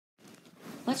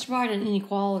Let's write an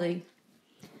inequality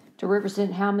to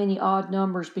represent how many odd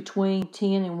numbers between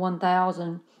 10 and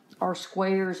 1,000 are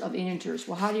squares of integers.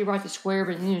 Well, how do you write the square of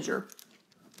an integer?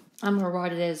 I'm going to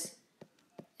write it as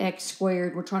x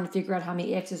squared. We're trying to figure out how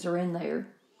many x's are in there.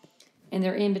 And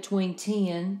they're in between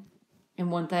 10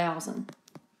 and 1,000.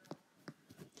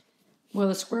 Well,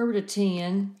 the square root of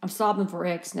 10, I'm solving for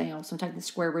x now, so I'm taking the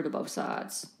square root of both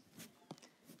sides.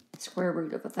 Square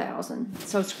root of 1,000.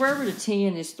 So square root of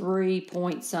 10 is 3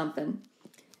 point something,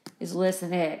 is less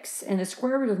than x. And the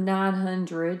square root of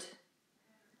 900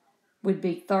 would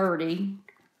be 30.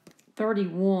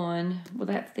 31, will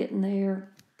that fit in there?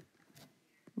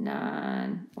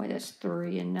 9, wait, that's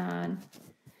 3 and 9.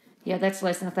 Yeah, that's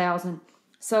less than 1,000.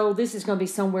 So this is going to be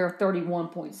somewhere 31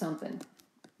 point something.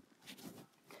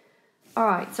 All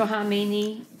right, so how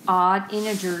many odd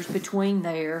integers between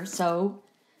there? So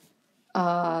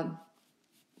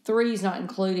 3 is not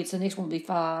included, so the next one will be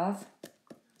 5.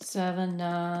 7,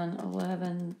 9,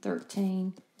 11,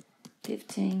 13,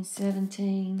 15,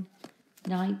 17,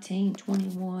 19,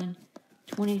 21,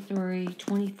 23,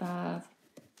 25,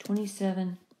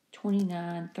 27,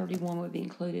 29, 31 would be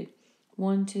included.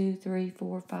 1, 2, 3,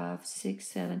 4, 5, 6,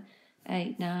 7,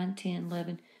 8, 9, 10,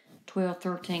 11, 12,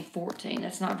 13, 14.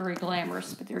 That's not very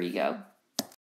glamorous, but there you go.